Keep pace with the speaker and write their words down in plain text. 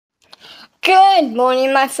Good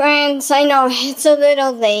morning, my friends. I know it's a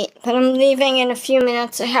little late, but I'm leaving in a few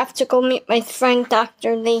minutes. I have to go meet my friend,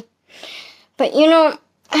 Dr. Lee. But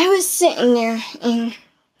I was sitting there and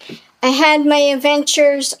I had my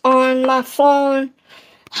adventures on my phone,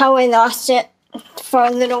 how I lost it for a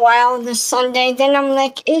little while this Sunday. Then I'm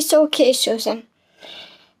like, it's okay, Susan.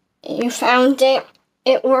 You found it.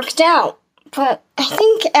 It worked out. But I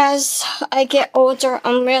think as I get older,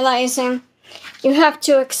 I'm realizing you have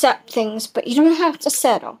to accept things, but you don't have to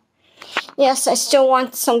settle. Yes, I still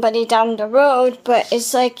want somebody down the road, but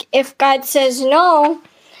it's like if God says no,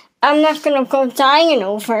 I'm not going to go dying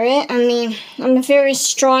over it. I mean, I'm a very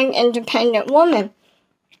strong, independent woman.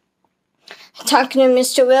 Talking to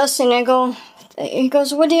Mr. Wilson, he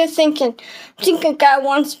goes, what are you thinking? I'm thinking God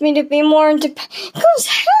wants me to be more independent. He goes,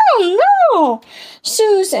 hell no!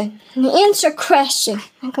 Susan, answer question.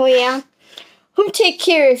 I go, yeah. Who take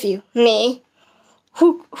care of you? Me.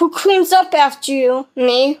 Who cleans up after you?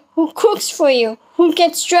 Me. Who cooks for you? Who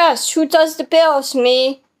gets dressed? Who does the bills?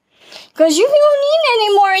 Me. Because you don't need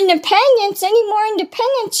any more independence. Any more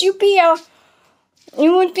independence, you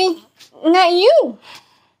would be not you.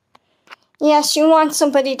 Yes, you want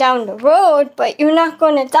somebody down the road, but you're not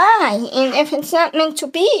going to die. And if it's not meant to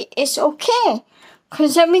be, it's okay.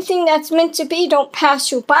 Because everything that's meant to be don't pass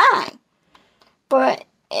you by. But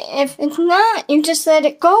if it's not, you just let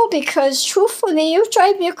it go, because truthfully, you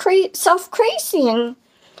drive yourself crazy and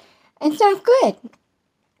it's not good.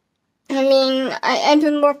 I mean, I've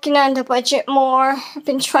been working on the budget more. I've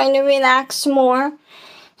been trying to relax more.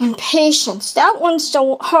 And patience, that one's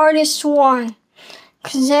the hardest one.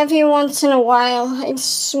 Because every once in a while, I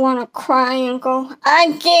just want to cry and go,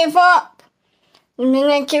 I gave up. The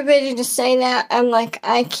minute I get ready to say that, I'm like,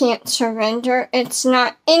 I can't surrender. It's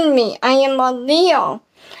not in me. I am a Leo.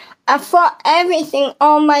 I fought everything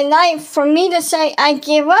all my life. For me to say I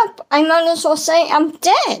give up, I might as well say I'm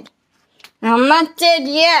dead. And I'm not dead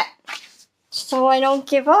yet, so I don't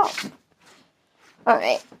give up.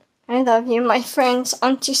 Alright, I love you, my friends,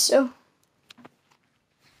 Auntie Sue.